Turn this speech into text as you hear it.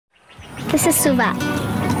This is Suva.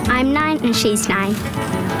 I'm 9 and she's 9.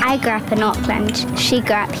 I grew up in Auckland. She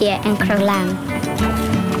grew up here in Krolang.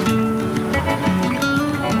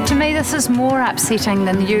 To me, this is more upsetting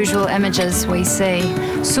than the usual images we see.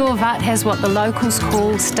 Suvat has what the locals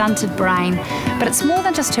call stunted brain, but it's more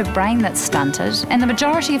than just her brain that's stunted, and the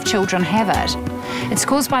majority of children have it. It's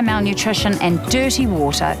caused by malnutrition and dirty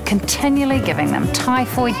water, continually giving them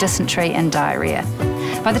typhoid, dysentery and diarrhoea.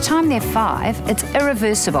 By the time they're 5, it's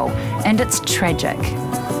irreversible and it's tragic.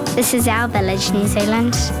 This is our village, New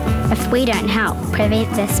Zealand. If we don't help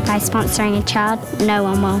prevent this by sponsoring a child, no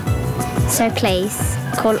one will. So please,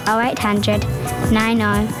 call 0800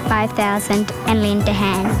 90 5000 and lend a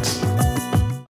hand.